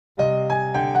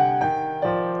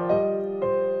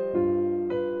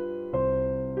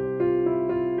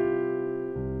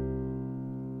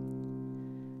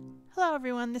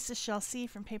everyone, this is Shel C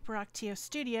from Paper Rock TO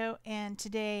Studio, and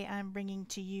today I'm bringing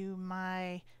to you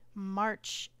my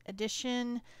March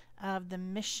edition of the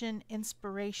Mission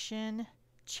Inspiration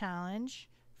Challenge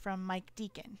from Mike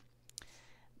Deakin.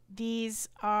 These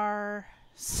are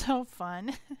so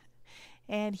fun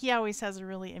and he always has a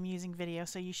really amusing video,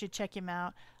 so you should check him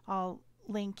out. I'll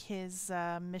link his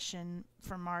mission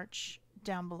for March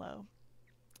down below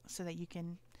so that you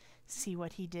can see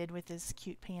what he did with his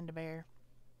cute panda bear.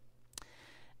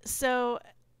 So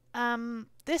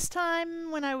this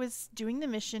time when I was doing the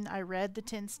mission, I read the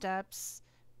 10 steps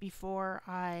before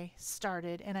I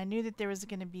started, and I knew that there was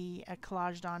going to be a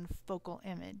collaged on focal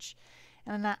image.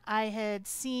 And I had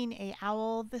seen a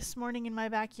owl this morning in my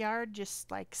backyard, just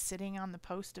like sitting on the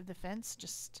post of the fence,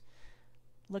 just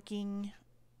looking,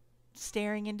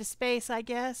 staring into space, I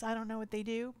guess. I don't know what they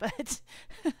do, but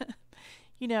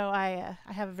you know, I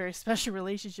have a very special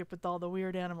relationship with all the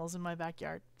weird animals in my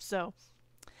backyard. So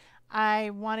I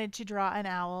wanted to draw an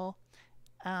owl.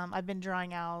 I've been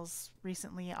drawing owls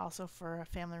recently also for a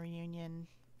family reunion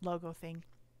logo thing.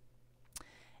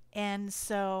 And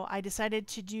so I decided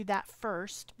to do that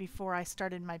first before I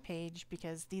started my page,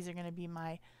 because these are going to be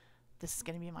this is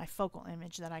going to be my focal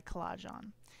image that I collage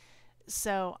on.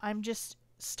 So I'm just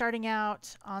starting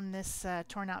out on this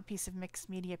torn out piece of mixed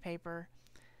media paper,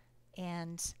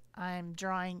 and I'm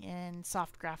drawing in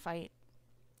soft graphite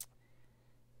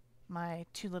my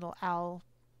two little owl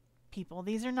people.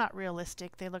 These are not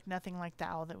realistic. They look nothing like the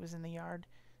owl that was in the yard.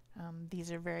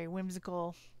 These are very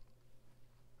whimsical,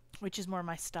 which is more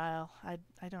my style.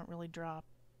 I don't really draw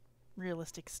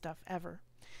realistic stuff ever.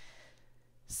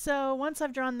 So once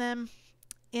I've drawn them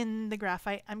in the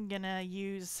graphite, I'm gonna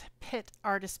use Pitt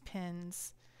artist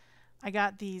pins. I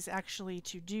got these actually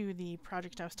to do the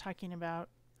project I was talking about.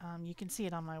 You can see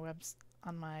it on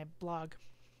my blog.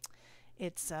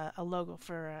 It's a logo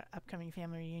for an upcoming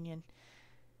family reunion.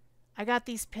 I got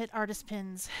these Pitt artist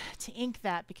pins to ink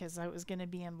that because I was going to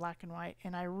be in black and white,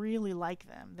 and I really like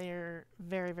them. They're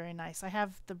very, very nice. I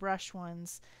have the brush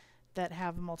ones that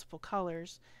have multiple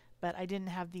colors, but I didn't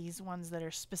have these ones that are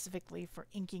specifically for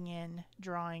inking in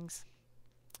drawings,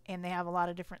 and they have a lot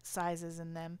of different sizes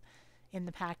in them in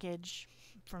the package,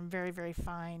 from very, very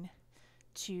fine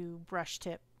to brush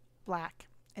tip black.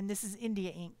 And this is India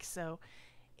ink, so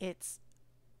it's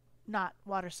not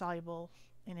water soluble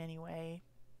in any way.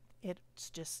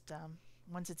 It's just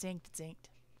once it's inked, it's inked.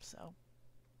 So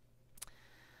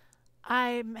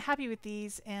I'm happy with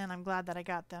these, and I'm glad that I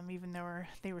got them, even though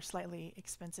they were slightly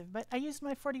expensive. But I used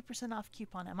my 40% off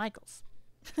coupon at Michael's.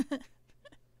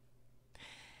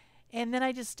 And then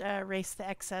I just erased the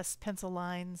excess pencil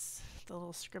lines, the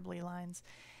little scribbly lines.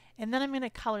 And then I'm going to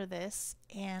color this,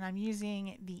 and I'm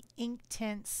using the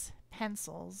Inktense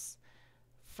pencils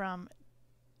from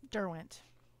Derwent.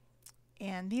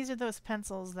 And these are those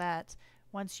pencils that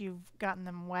once you've gotten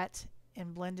them wet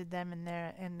and blended them in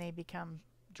there and they become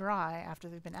dry after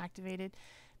they've been activated,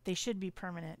 they should be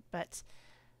permanent. But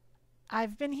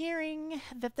I've been hearing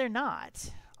that they're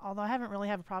not, although I haven't really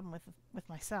had a problem with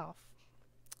myself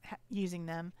using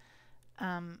them.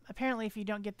 Apparently if you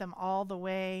don't get them all the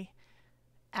way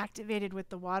activated with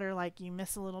the water, like you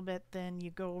miss a little bit, then you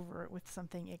go over it with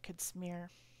something, it could smear.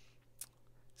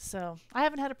 So I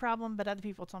haven't had a problem, but other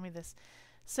people told me this.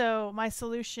 So my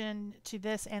solution to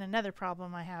this and another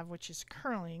problem I have, which is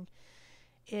curling,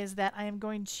 is that I am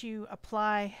going to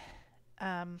apply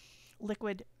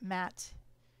liquid matte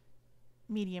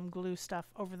medium glue stuff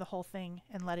over the whole thing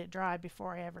and let it dry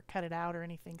before I ever cut it out or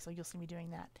anything, so you'll see me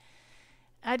doing that.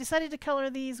 I decided to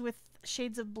color these with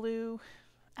shades of blue.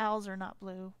 Owls are not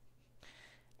blue.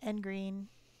 And green.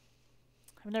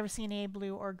 I've never seen a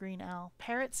blue or green owl.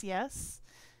 Parrots, yes.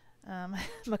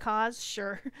 Macaws,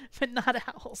 sure, but not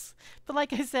owls. But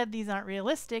like I said, these aren't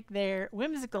realistic. They're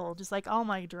whimsical, just like all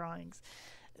my drawings.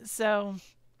 So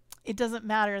it doesn't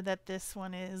matter that this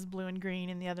one is blue and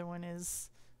green and the other one is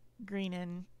green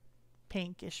and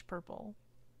pinkish purple.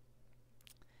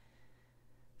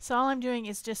 So all I'm doing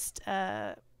is just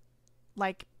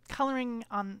like coloring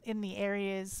in the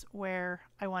areas where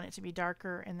I want it to be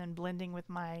darker, and then blending with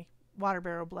my water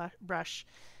barrel brush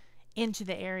into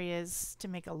the areas to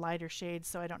make a lighter shade,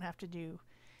 so I don't have to do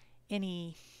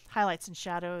any highlights and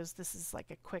shadows. This is like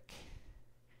a quick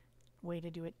way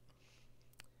to do it.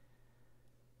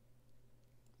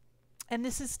 And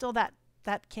this is still that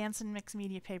Canson mixed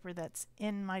media paper that's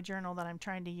in my journal that I'm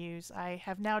trying to use. I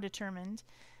have now determined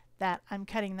that I'm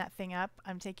cutting that thing up.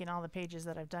 I'm taking all the pages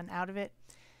that I've done out of it,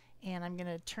 and I'm going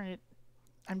to turn it,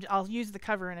 I'll use the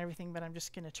cover and everything, but I'm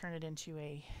just going to turn it into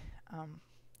a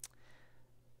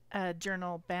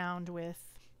journal bound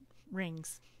with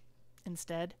rings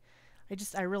instead.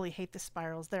 I really hate the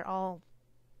spirals. They're all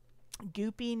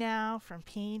goopy now from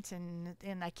paint, and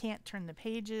I can't turn the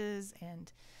pages,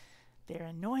 and they're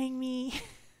annoying me.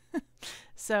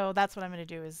 So that's what I'm going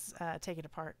to do is take it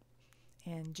apart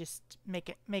and just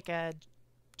make a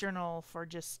journal for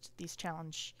just these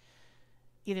challenge,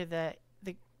 either the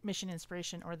mission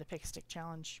inspiration or the pick a stick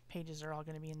challenge pages are all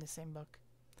going to be in the same book,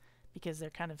 because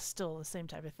they're kind of still the same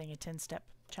type of thing, a 10-step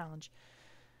challenge.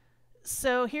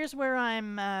 So here's where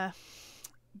I'm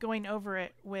going over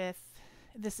it with,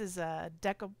 this is a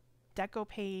deco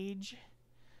page,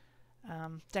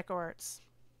 Deco Arts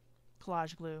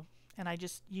collage glue, and I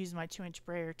just used my 2-inch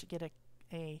brayer to get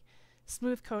a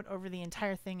smooth coat over the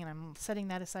entire thing, and I'm setting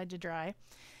that aside to dry.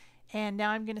 And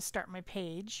now I'm going to start my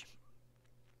page.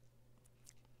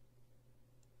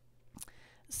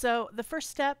 So the first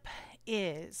step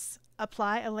is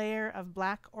apply a layer of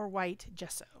black or white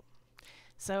gesso.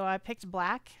 So I picked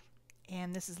black,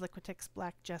 and this is Liquitex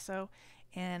black gesso,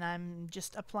 and I'm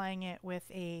just applying it with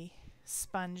a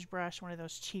sponge brush, one of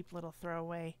those cheap little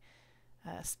throwaway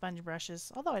sponge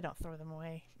brushes, although I don't throw them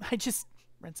away. I just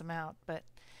rinse them out, but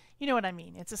you know what I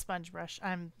mean. It's a sponge brush.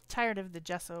 I'm tired of the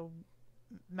gesso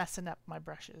messing up my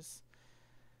brushes.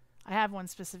 I have one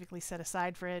specifically set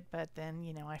aside for it, but then,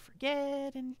 you know, I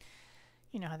forget, and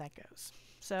you know how that goes.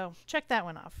 So check that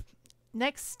one off.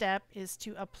 Next step is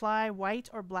to apply white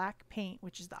or black paint,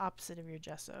 which is the opposite of your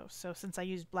gesso. So since I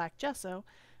used black gesso,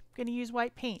 I'm going to use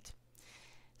white paint.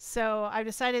 So I've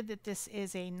decided that this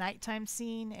is a nighttime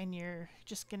scene, and you're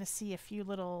just going to see a few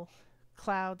little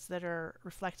clouds that are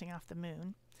reflecting off the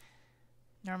moon.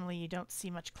 Normally you don't see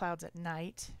much clouds at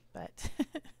night, but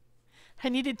I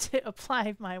needed to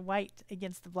apply my white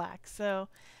against the black. So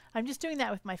I'm just doing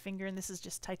that with my finger, and this is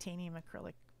just titanium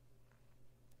acrylic,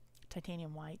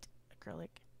 titanium white acrylic.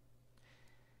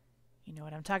 You know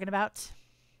what I'm talking about.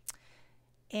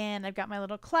 And I've got my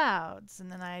little clouds,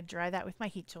 and then I dry that with my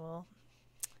heat tool.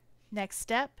 Next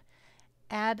step,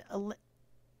 add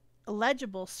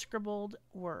illegible scribbled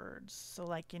words. So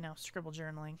like, you know, scribble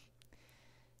journaling.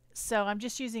 So I'm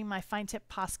just using my fine tip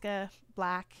Posca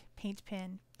black paint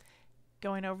pen,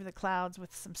 going over the clouds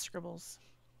with some scribbles.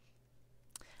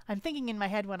 I'm thinking in my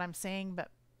head what I'm saying, but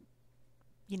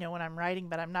you know, when I'm writing,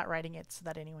 but I'm not writing it so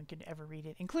that anyone could ever read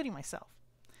it, including myself.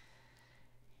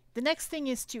 The next thing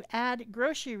is to add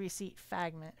grocery receipt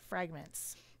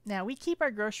fragments. Now, we keep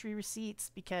our grocery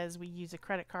receipts because we use a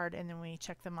credit card and then we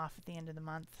check them off at the end of the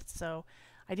month. So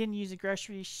I didn't use a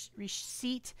grocery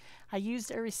receipt. I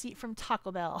used a receipt from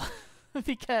Taco Bell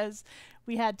because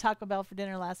we had Taco Bell for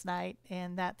dinner last night,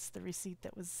 and that's the receipt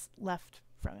that was left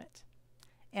from it.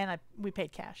 And we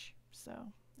paid cash, so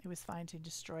it was fine to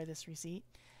destroy this receipt.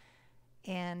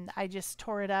 And I just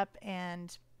tore it up,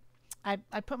 and I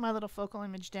put my little focal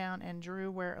image down and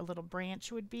drew where a little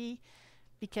branch would be,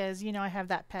 because, you know, I have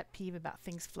that pet peeve about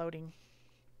things floating.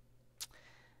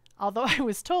 Although I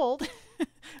was told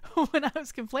when I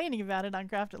was complaining about it on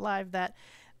Craft It Live that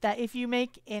if you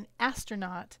make an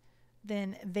astronaut,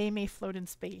 then they may float in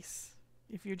space.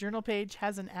 If your journal page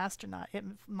has an astronaut, it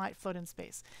might float in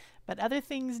space. But other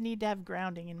things need to have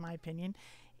grounding, in my opinion.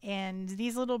 And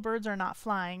these little birds are not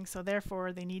flying, so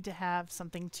therefore they need to have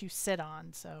something to sit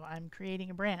on. So I'm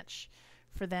creating a branch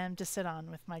for them to sit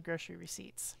on with my grocery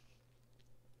receipts.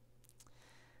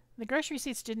 The grocery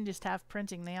receipts didn't just have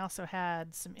printing, they also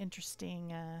had some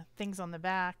interesting things on the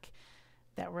back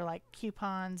that were like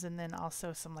coupons, and then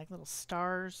also some like little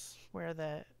stars where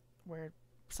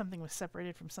something was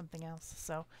separated from something else.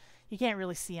 So you can't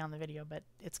really see on the video, but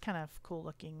it's kind of cool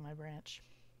looking, my branch.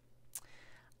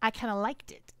 I kind of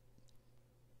liked it.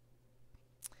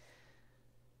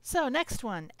 So next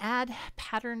one, add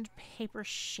patterned paper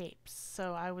shapes.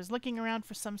 So I was looking around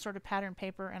for some sort of patterned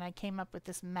paper, and I came up with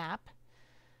this map,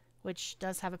 which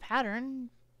does have a pattern.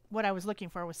 What I was looking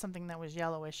for was something that was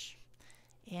yellowish,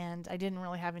 and I didn't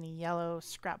really have any yellow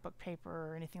scrapbook paper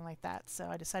or anything like that, so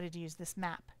I decided to use this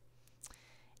map.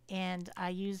 And I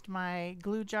used my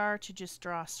glue jar to just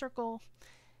draw a circle,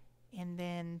 and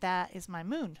then that is my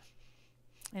moon.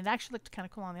 And it actually looked kind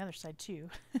of cool on the other side too.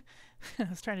 I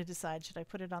was trying to decide, should I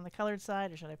put it on the colored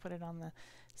side or should I put it on the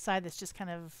side that's just kind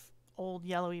of old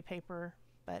yellowy paper,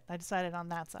 but I decided on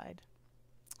that side.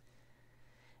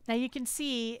 Now you can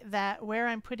see that where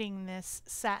I'm putting this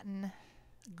satin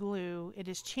glue, it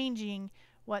is changing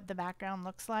what the background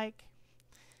looks like.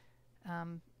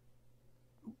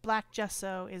 Black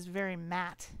gesso is very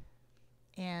matte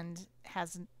and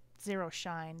has zero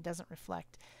shine, doesn't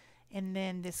reflect. And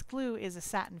then this glue is a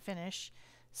satin finish,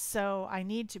 so I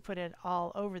need to put it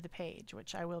all over the page,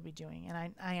 which I will be doing,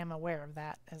 and I am aware of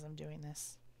that as I'm doing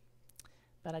this.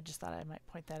 But I just thought I might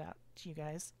point that out to you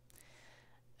guys.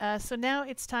 So now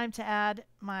it's time to add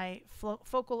my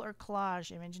focal or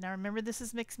collage image. Now remember, this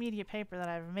is mixed media paper that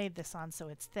I've made this on, so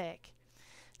it's thick.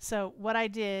 So what I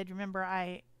did, remember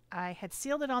I had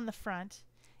sealed it on the front,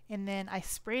 and then I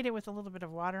sprayed it with a little bit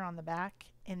of water on the back,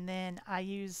 and then I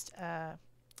used a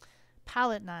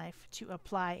palette knife to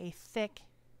apply a thick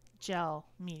gel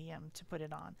medium to put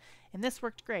it on. And this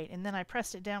worked great. And then I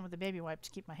pressed it down with a baby wipe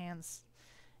to keep my hands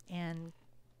and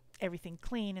everything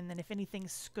clean, and then if anything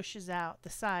squishes out the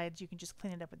sides, you can just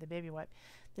clean it up with the baby wipe.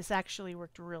 This actually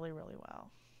worked really, really well.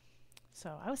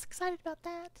 So I was excited about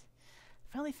that.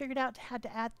 Finally figured out how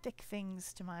to add thick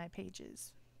things to my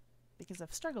pages, because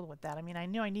I've struggled with that. I mean, I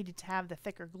knew I needed to have the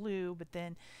thicker glue, but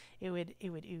then it would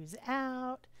ooze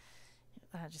out.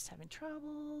 Just having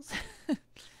troubles.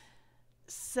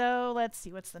 So let's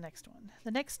see, what's the next one?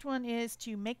 The next one is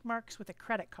to make marks with a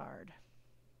credit card.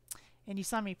 And you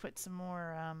saw me put some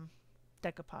more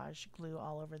decoupage glue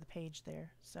all over the page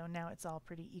there. So now it's all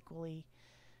pretty equally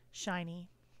shiny.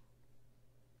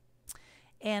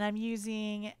 And I'm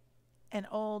using an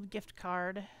old gift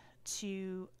card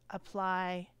to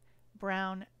apply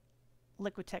brown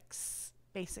Liquitex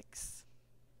Basics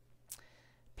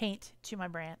paint to my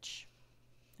branch.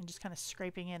 And just kind of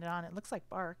scraping it on. It looks like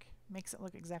bark. Makes it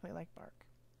look exactly like bark.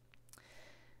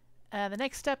 The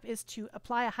next step is to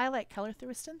apply a highlight color through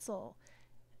a stencil.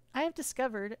 I have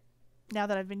discovered, now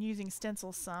that I've been using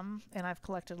stencils some, and I've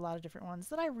collected a lot of different ones,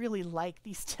 that I really like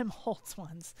these Tim Holtz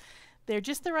ones. They're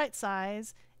just the right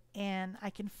size, and I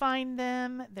can find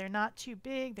them. They're not too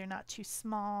big, they're not too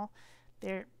small.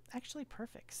 They're actually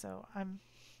perfect. So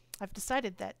I've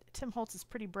decided that Tim Holtz is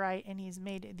pretty bright, and he's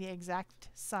made the exact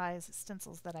size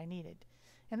stencils that I needed.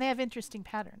 And they have interesting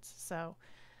patterns, so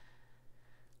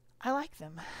I like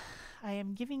them. I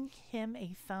am giving him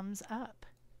a thumbs up.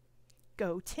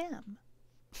 Go Tim.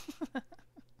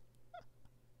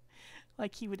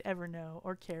 Like he would ever know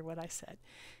or care what I said.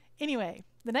 Anyway,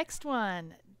 the next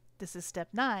one, this is step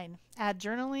 9. Add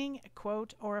journaling, a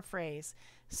quote, or a phrase.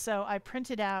 So I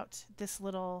printed out this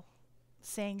little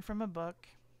saying from a book,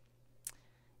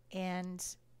 and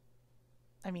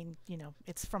I mean, you know,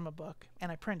 it's from a book,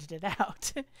 and I printed it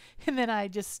out. And then I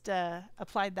just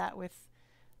applied that with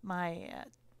my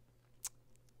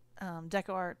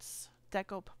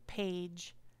Deco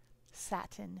Page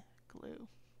satin glue.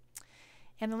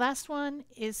 And the last one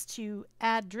is to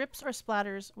add drips or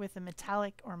splatters with a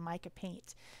metallic or mica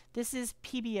paint. This is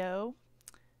PBO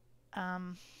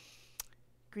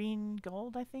green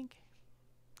gold, I think.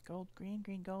 Gold, green,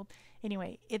 green, gold.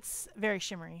 Anyway, it's very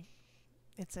shimmery.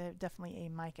 It's definitely a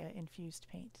mica infused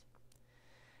paint.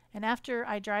 And after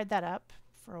I dried that up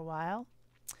for a while,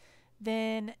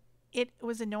 then it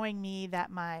was annoying me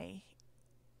that my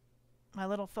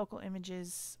little focal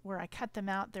images, where I cut them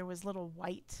out, there was little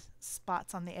white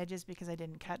spots on the edges because I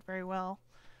didn't cut very well.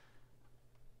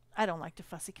 I don't like to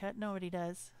fussy cut. Nobody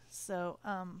does. So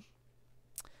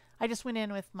I just went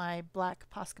in with my black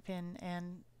Posca pen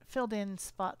and filled in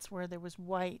spots where there was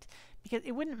white, because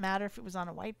it wouldn't matter if it was on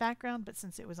a white background, but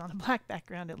since it was on a black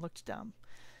background, it looked dumb.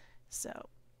 So,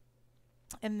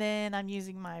 and then I'm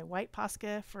using my white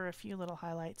Posca for a few little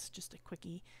highlights, just a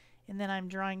quickie. And then I'm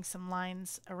drawing some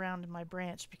lines around my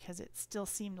branch because it still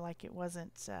seemed like it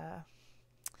wasn't,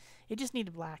 it just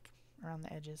needed black around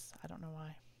the edges. I don't know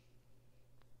why.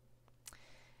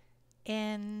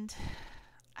 And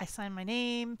I signed my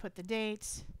name, put the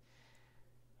date,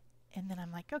 and then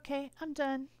I'm like, okay, I'm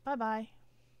done. Bye-bye.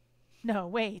 No,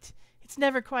 wait. It's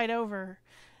never quite over.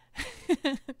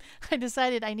 I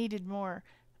decided I needed more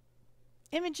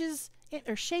images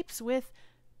or shapes with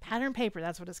pattern paper.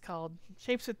 That's what it's called.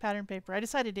 Shapes with pattern paper. I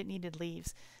decided it needed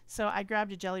leaves. So I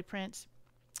grabbed a jelly print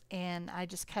and I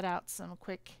just cut out some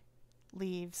quick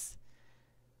leaves,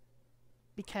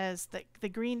 because the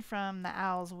green from the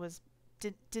owls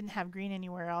didn't have green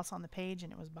anywhere else on the page,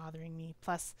 and it was bothering me.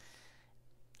 Plus,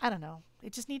 I don't know,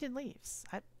 it just needed leaves.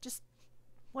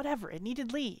 Whatever, it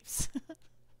needed leaves.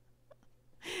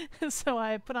 So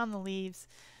I put on the leaves.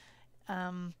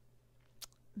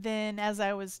 Then as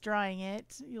I was drawing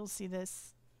it, you'll see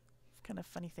this kind of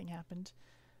funny thing happened.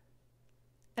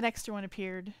 An extra one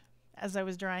appeared as I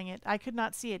was drawing it. I could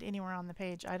not see it anywhere on the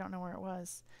page. I don't know where it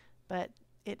was, but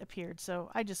it appeared.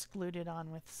 So I just glued it on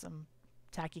with some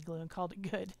tacky glue and called it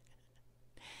good.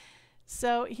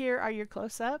 So here are your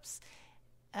close-ups.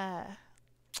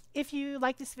 If you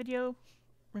like this video,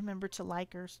 remember to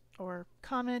like or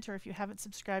comment, or if you haven't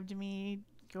subscribed to me,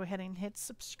 go ahead and hit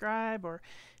subscribe or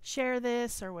share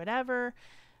this or whatever.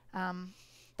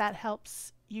 That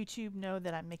helps YouTube know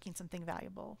that I'm making something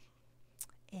valuable.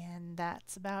 And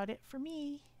that's about it for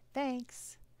me.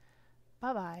 Thanks.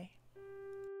 Bye-bye.